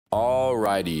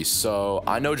Alrighty, so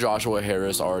I know Joshua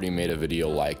Harris already made a video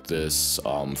like this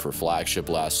for Flagship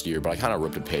last year, but I kind of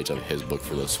ripped a page out of his book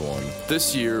for this one.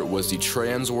 This year was the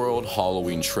Transworld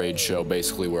Halloween trade show,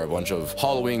 basically where a bunch of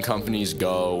Halloween companies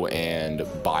go and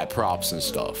buy props and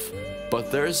stuff.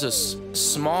 But there's this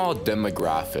small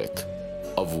demographic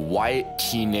of white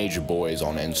teenage boys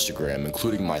on Instagram,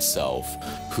 including myself,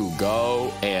 who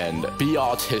go and be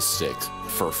autistic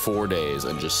for 4 days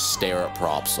and just stare at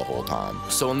props the whole time.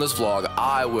 So in this vlog,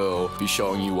 I will be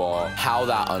showing you all how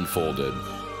that unfolded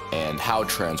and how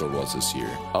Transworld was this year.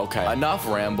 Okay, enough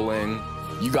rambling.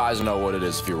 You guys know what it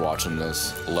is if you're watching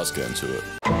this. Let's get into it.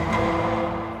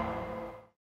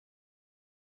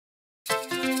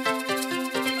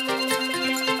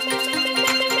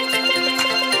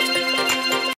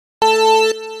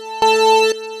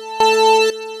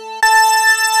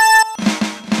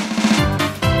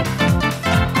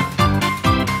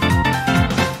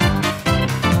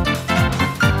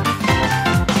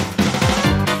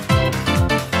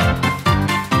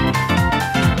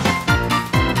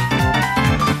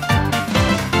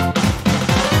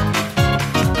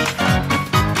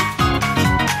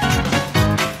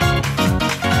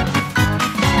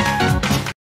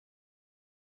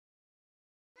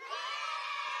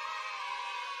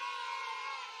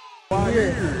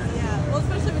 Yeah, well,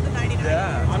 especially with the 99.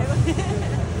 Yeah.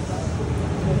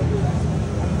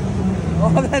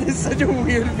 Oh, that is such a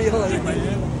weird feeling.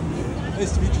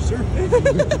 Nice to meet you, sir.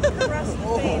 Across the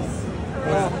face.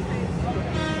 Across the face.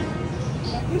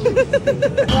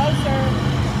 Closer.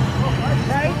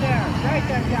 Right there. Right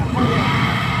there. Yeah.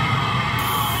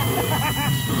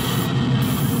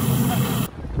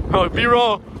 Oh,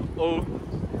 B-roll. Oh.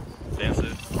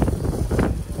 Fancy.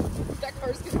 That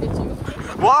car's gonna hit you.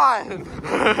 Why?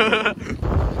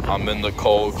 I'm in the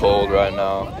cold right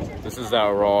now. This is that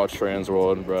raw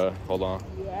Transworld, bruh. Hold on.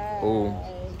 Ooh.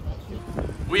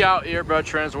 We out here, bruh,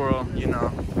 Transworld, you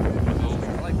know.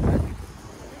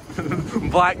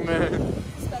 Black man.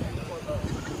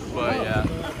 But yeah.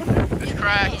 It's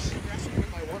cracked.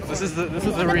 This is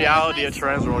the reality of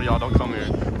Transworld, y'all. Don't come here.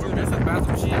 There's a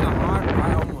bathroom sheet in the heart.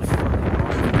 I almost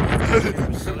it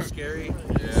was so scary.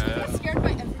 Yeah. I'm scared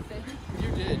by everything. You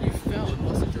did. You fell and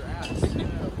busted your ass.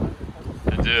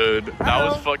 Dude, that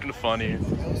was fucking funny.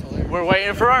 We're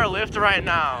waiting for our lift right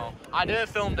now. I didn't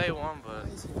film day one, but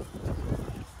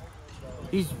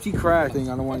He crashed. I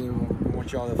don't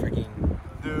want y'all to freaking.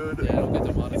 dude. Yeah, don't get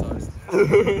demonetized.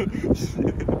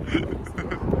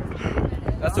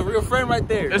 That's a real friend right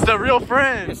there. It's a real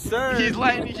friend. Yes, sir. He's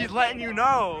letting you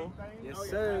know. Yes,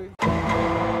 sir.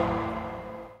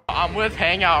 I'm with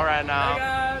Hangout right now. Hey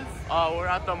guys. We're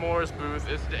at the Morris booth.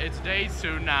 It's day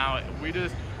 2 now. We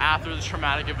just after the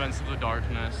traumatic events of the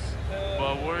darkness,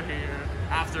 but we're here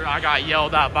after I got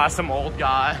yelled at by some old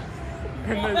guy.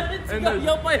 Okay,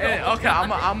 I'm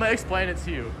gonna explain it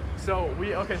to you. So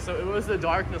so it was the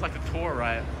darkness, like the tour,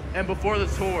 right? And before the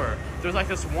tour, there's like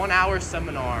this 1-hour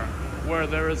seminar where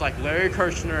there was like Larry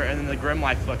Kirshner and then the Grim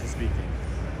Life Collective speaking.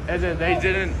 And then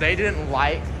they didn't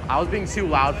like, I was being too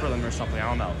loud for them or something, I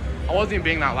don't know. I wasn't even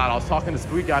being that loud, I was talking to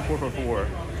Spooky Guy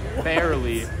 444,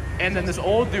 barely. And then this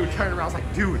old dude turned around, was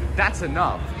like, dude, that's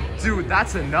enough. Dude,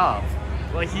 that's enough.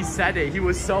 Like, he said it, he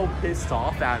was so pissed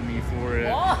off at me for it.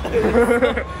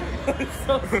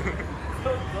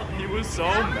 He was so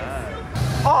mad.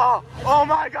 Oh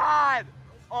my God!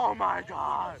 Oh my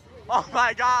God! Oh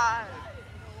my God!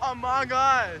 Among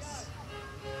Us!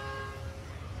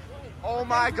 Oh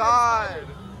my God!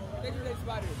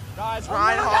 Guys,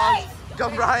 Ryan Hans!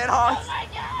 Come Ryan Hans!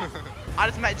 I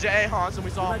just met Jay Hans and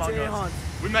we saw Among Us.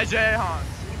 We met Jay Hans.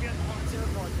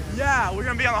 Yeah, we're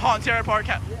gonna be on the Haunt Terror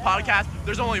podcast.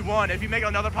 There's only one. If you make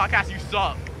another podcast, you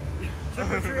suck.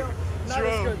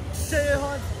 True. Jay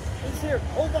Hans is here.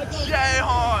 Oh my God. Jay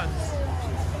Hans.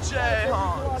 Jay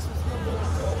Hans.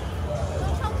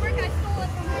 Don't work, I stole it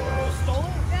from him. Stole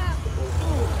it?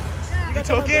 Yeah. You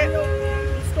took it?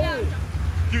 Stole it.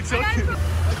 You took it?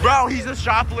 Bro, he's a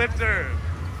shoplifter.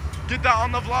 Get that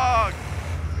on the vlog.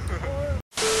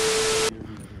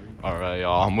 Alright,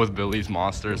 y'all. I'm with Billy's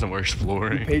Monsters and we're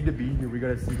exploring. We paid to be here. We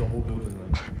gotta see the whole building.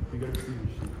 We gotta see this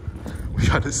shit. We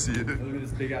gotta see it. Look at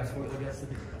this big ass foot. Look at that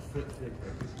foot thick.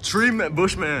 Treatment,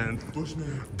 Bushman.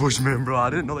 Bushman, bro. I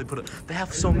didn't know they put it. They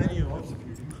have so many of them.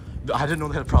 I didn't know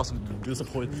they had props.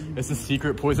 It's a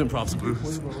secret poison props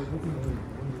booth.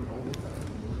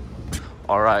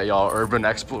 Alright, y'all. Urban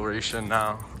exploration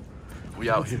now. We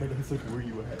out here. Where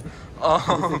you at?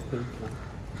 Fuck.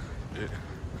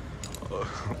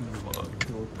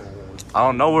 I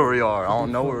don't know where we are.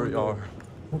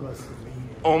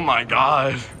 Oh my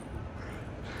God.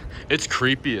 It's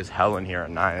creepy as hell in here at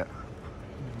night.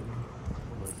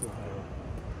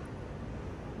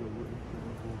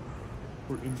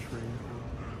 We're in train.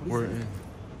 We're in.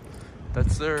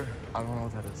 That's their. I don't know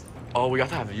what that is. Oh, we got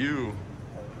to have you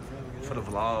for the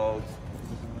vlog.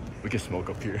 We can smoke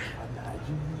up here.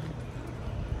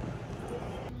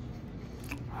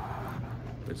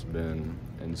 It's been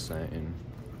insane.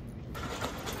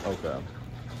 Okay.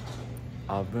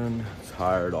 I've been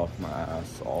tired off my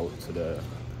ass all of today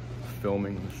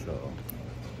filming the show.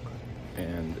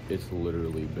 And it's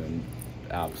literally been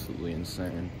absolutely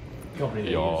insane.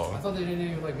 Y'all. I thought they didn't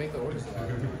even like make the orders.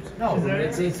 No,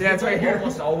 it's right here.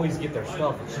 Almost always get their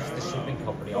stuff. It's just the shipping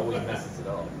company always messes it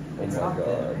up. Oh my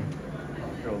god.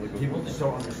 People just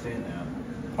don't understand that.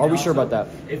 Are we sure about that?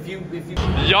 If you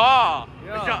Yeah!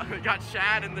 We got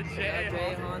Chad and the J.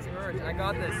 I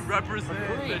got this. We represent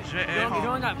the J. You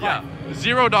only got Yeah,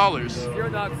 $5. $0.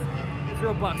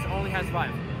 $0. Only has 5.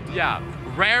 Yeah,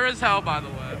 rare as hell, by the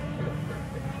way.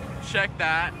 Check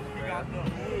that.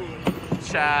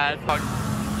 Chad.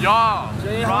 Y'all,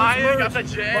 Ryan got the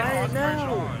J. Buy it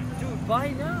now. Dude,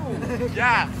 buy now.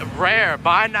 Yeah, rare.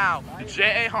 Buy now.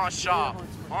 J. Han shop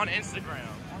on Instagram.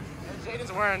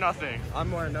 Jaden's wearing nothing.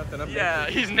 I'm wearing nothing.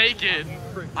 Yeah, he's naked.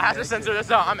 I have to censor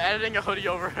this out. I'm editing a hoodie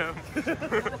over him.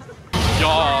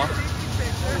 Y'all.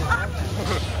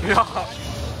 Y'all.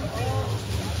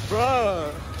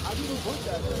 Bruh.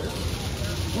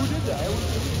 Who did that?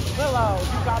 Willow,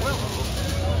 you got it.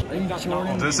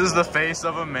 This is the face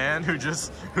of a man who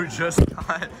just got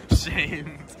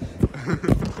shamed.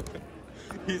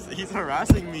 he's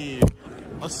harassing me.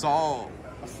 Assault.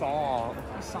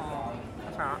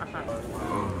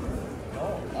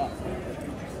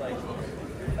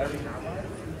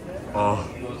 Oh.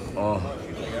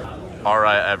 All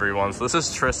right, everyone. So this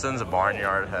is Tristan's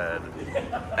barnyard head.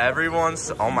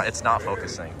 It's not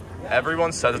focusing.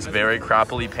 Everyone says it's very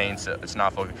crappily painted. It's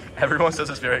not focusing. Everyone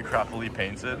says it's very crappily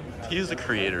painted. He's the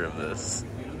creator of this.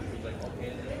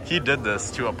 He did this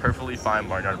to a perfectly fine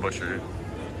barnyard butcher.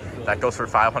 That goes for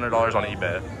 $500 on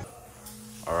eBay.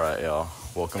 All right, y'all.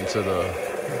 Welcome to the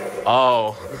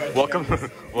welcome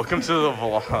to the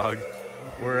vlog.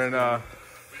 We're in a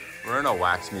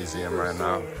wax museum right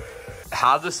now.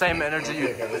 Have the same energy.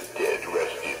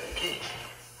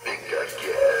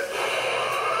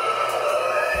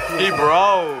 He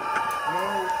broke.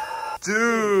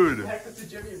 Dude.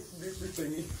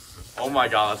 Oh my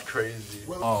god, that's crazy.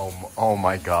 Oh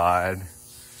my god.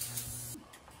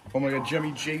 Oh my god,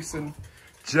 Jemmy Jason.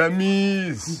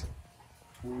 Jemmies.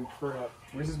 Holy crap.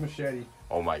 Where's his machete?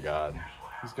 Oh my god.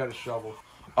 He's got a shovel.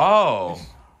 Oh.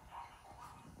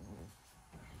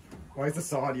 Why is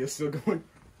this audio still going?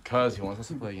 Cause he wants us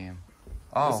to play a game.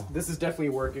 Oh. This is definitely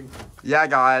working. Yeah,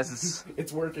 guys.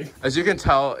 It's working. As you can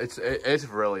tell, it's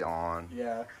really on.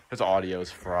 Yeah. His audio is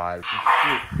fried.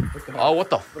 What the hell? Oh, what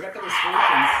the? We got the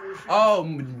restrictions.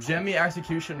 Oh, Jemmy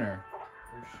Executioner.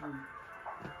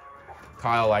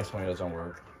 Kyle likes when it doesn't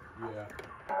work. Yeah.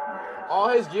 All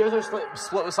his gears are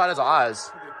split beside his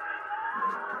eyes.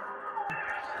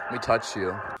 Let me touch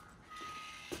you.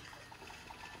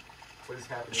 What is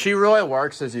happening? She really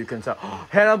works, as you can tell.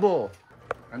 Hannibal.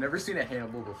 I've never seen a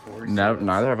Hannibal before.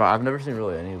 Neither have I. I've never seen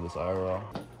really any of this IRL.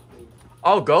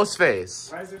 Oh, Ghostface.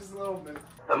 Why is there just a little bit?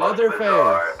 The most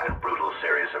bizarre and brutal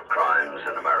series of crimes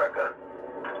in America.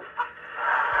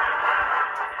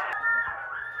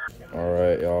 All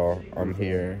right, y'all. I'm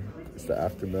here. It's the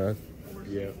aftermath.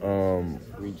 Yeah.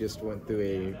 We just went through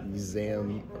a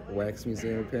wax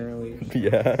museum apparently.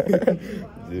 Yeah.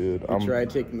 Dude, We tried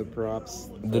taking the props.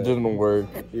 that didn't work.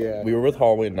 Yeah. We were with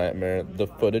Halloween Nightmare. The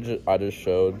footage I just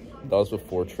showed, that was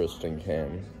before Tristan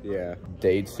came. Yeah.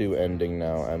 Day 2 ending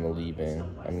now. I'm leaving.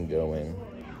 I'm going.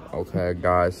 Okay,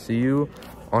 guys. See you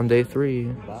on day 3.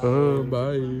 Bye.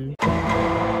 Bye.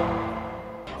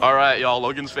 All right, y'all.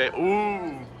 Logan's face.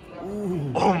 Ooh.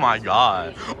 Oh my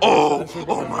god. Oh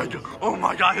my god. Oh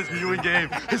my god. His mewing game.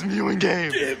 His mewing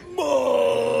game. Get more.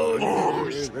 Oh,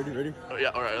 ready? Oh, yeah.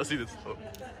 All right. Let's see this. Oh.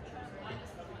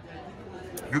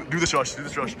 Do the rush. Do the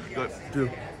rush. Do.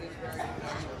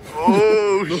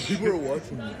 Oh, no, people are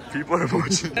watching me. People are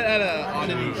watching. At an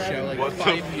oddity show like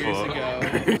 5 years ago.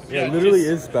 Yeah, it literally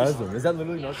is spasm. Is that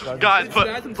literally not spasm? Guys, put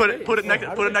it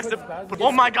next to.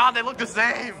 Oh my god, they look the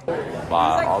same.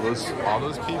 Wow, all those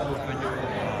people.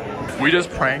 We just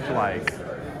pranked like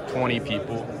 20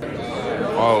 people.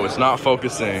 Oh, it's not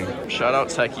focusing. Shout out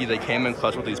Techie, they came in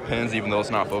clutch with these pins even though it's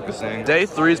not focusing. Day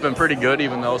 3's been pretty good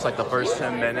even though it's like the first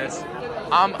 10 minutes.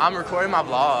 I'm recording my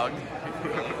vlog.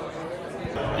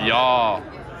 Y'all,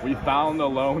 we found the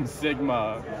lone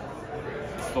Sigma.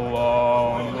 It's the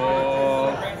lone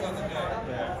wolf.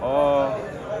 Oh,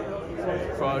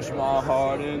 crush my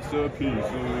heart into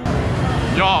pieces.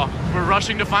 Y'all, we're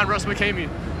rushing to find Russ McCamey.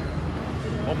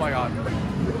 Oh my god.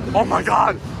 Oh my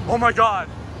god. Oh my god.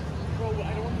 Bro,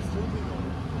 I don't want to zoom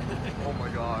in. Oh my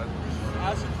god.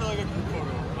 I should feel like a group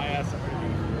photo. I asked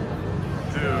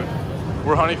Dude.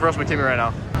 We're hunting for Russ McKinney right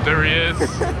now. There he is.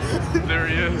 There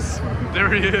he is. There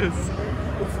he is.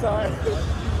 It's time.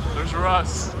 There's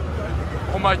Russ.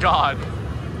 Oh my god.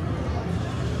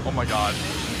 Oh my god.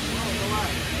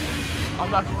 I'm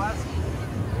not gonna ask.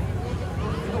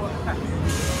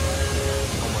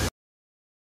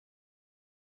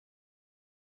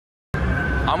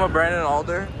 I'm a Brandon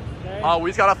Alder. We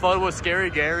just got a photo with Scary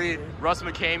Gary, Russ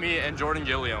McKamey, and Jordan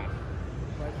Gilliam.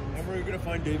 And we're gonna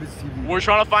find David's TV. We're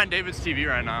trying to find David's TV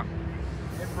right now.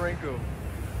 And Franco.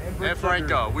 And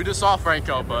Franco. We just saw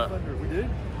Franco, but We did?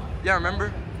 yeah,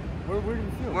 remember? Where did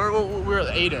you film? We're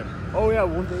at Aiden. Oh yeah,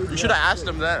 one day. You should have asked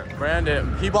him then.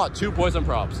 Brandon, he bought 2 poison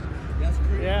props. That's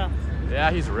crazy. Yeah. Yeah,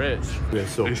 he's rich. Yeah,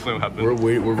 so Basically what happened.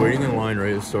 we're waiting in line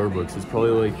right at Starbucks. It's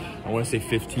probably like, I want to say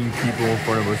 15 people in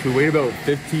front of us. We wait about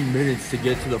 15 minutes to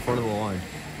get to the front of the line.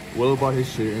 Willow bought his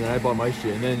shit and then I bought my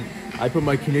shit, and then I put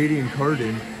my Canadian card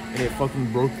in and it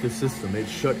fucking broke the system. It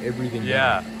shut everything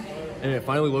down. And it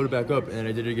finally loaded back up, and then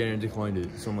I did it again and declined it.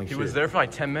 So I'm like, He shit. was there for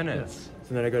like 10 minutes.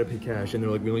 So then I gotta pay cash, and they're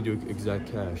like, we only do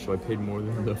exact cash. So I paid more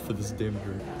than enough for this damn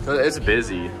drink. It's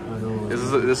busy. I know. This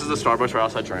is the Starbucks right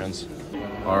outside Trans.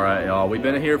 All right, y'all. We've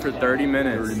been here for 30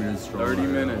 minutes. 30 minutes strong. 30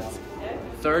 minutes.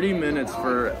 30 minutes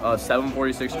for a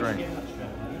 746 drink.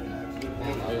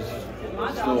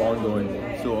 Still ongoing.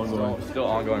 Still ongoing. Still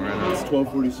ongoing right now. It's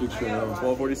 12:46 right now.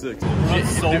 1246.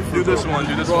 Do this one.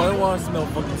 Do this Bro, I one. don't want to smell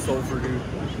fucking sulfur, dude.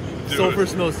 Sulfur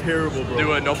smells terrible, bro.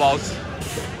 Do it. No balls.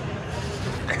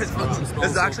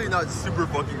 It's actually not super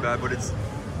fucking bad, but it's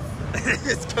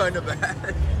it's kind of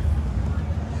bad.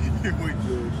 wait.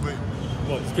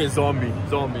 Okay, zombie.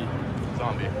 Zombie.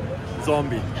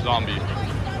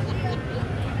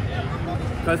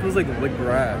 That smells like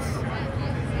grass.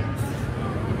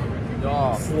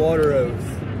 Oh. Slaughterhouse.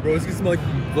 Bro, it's gonna smell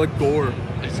like gore.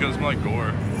 It's gonna smell like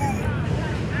gore.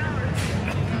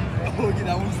 Oh, okay,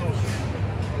 that one's so.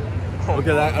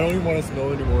 Okay, I don't even want to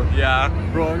smell anymore. Yeah.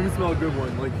 Bro, I'm gonna smell a good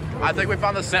one. Like, I think we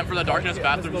found the scent for the darkness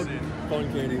bathroom that scene. smells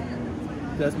fun candy.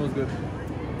 That smells good.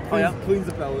 Oh yeah. Cleans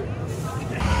the palate.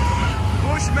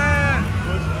 Bushman.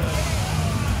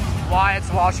 Why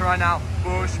it's washing right now?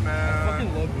 Bushman. I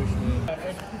fucking love Bushman.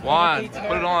 Why?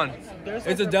 Put it on.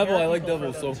 It's a devil. I like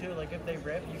devils. So.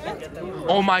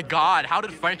 Oh my God! How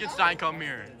did Frankenstein come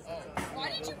here?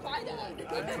 Why did you buy that?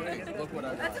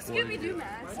 That's a Scooby-Doo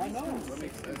mask. I know.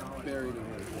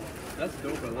 That's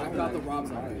dope. I like got the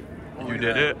Rob's eye. You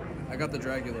did it? I got the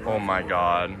Dracula. Oh my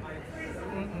God.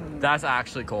 That's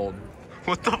actually cold.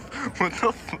 What the?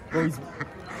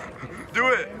 Do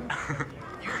it.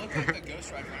 You look like a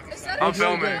Ghost Rider. I'm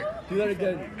filming. Do that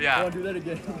again. Yeah. Come on, do that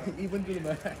again. Even through the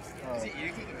mask. Is he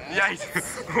eating through the mask? Yeah.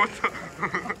 What the?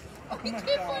 He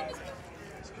can't find his...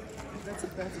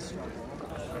 That's a struggle.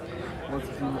 What's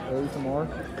ASMR?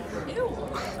 Ew.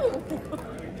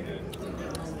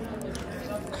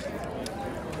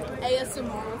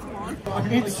 ASMR with Juan.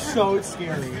 It's so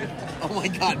scary. Oh my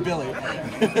God, Billy. I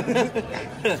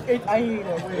hate it.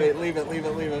 Wait, leave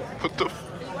it. What the?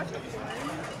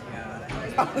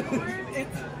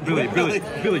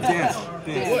 Billy, dance.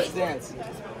 Dance.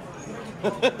 I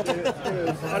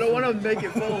don't want to make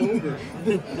it fall over.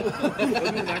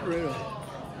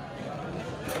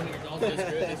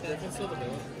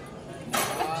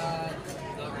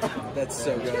 That's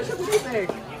so good.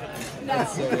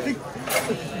 That's so good.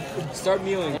 Start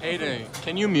mewing. Aiden,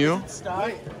 can you mew?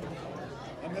 Stop.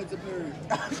 I'm heads up here.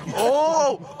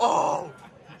 Oh!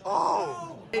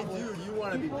 Hey dude, you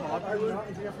want to be popular?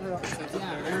 You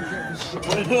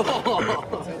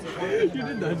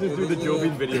did not just do the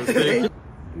Jovian videos thing.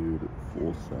 Dude,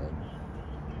 full send.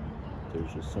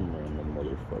 There's just some random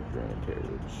motherfucker in a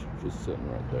carriage just sitting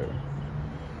right there.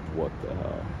 What the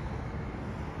hell?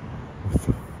 What the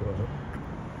fuck?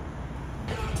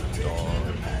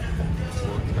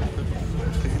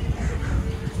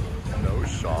 No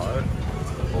shot.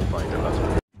 Oh my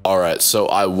God. Alright, so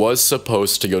I was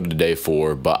supposed to go to day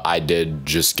 4, but I did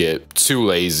just get too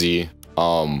lazy.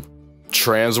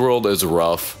 Transworld is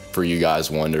rough, for you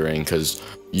guys wondering, because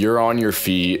you're on your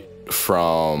feet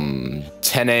from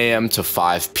 10 a.m. to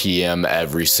 5 p.m.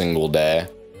 every single day.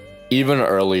 Even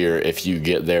earlier if you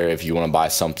get there, if you want to buy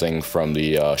something from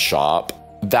the shop.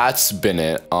 That's been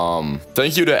it.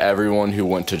 Thank you to everyone who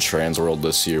went to Transworld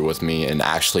this year with me and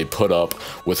actually put up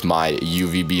with my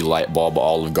UVB light bulb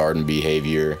Olive Garden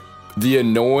behavior. The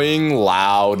annoying,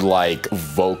 loud, like,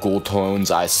 vocal tones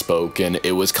I spoke in,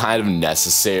 it was kind of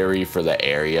necessary for the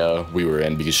area we were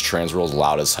in because Transworld's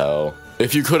loud as hell.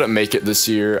 If you couldn't make it this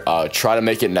year, try to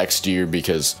make it next year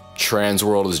because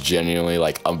Transworld is genuinely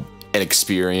like an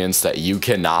experience that you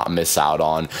cannot miss out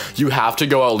on. You have to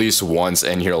go at least once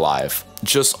in your life.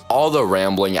 Just all the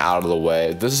rambling out of the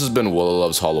way, this has been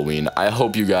WillowLovesHalloween. I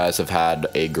hope you guys have had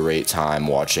a great time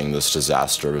watching this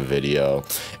disaster of a video.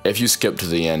 If you skip to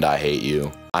the end, I hate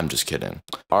you. I'm just kidding.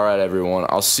 Alright everyone,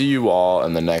 I'll see you all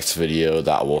in the next video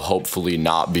that will hopefully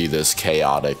not be this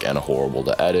chaotic and horrible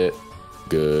to edit.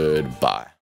 Goodbye.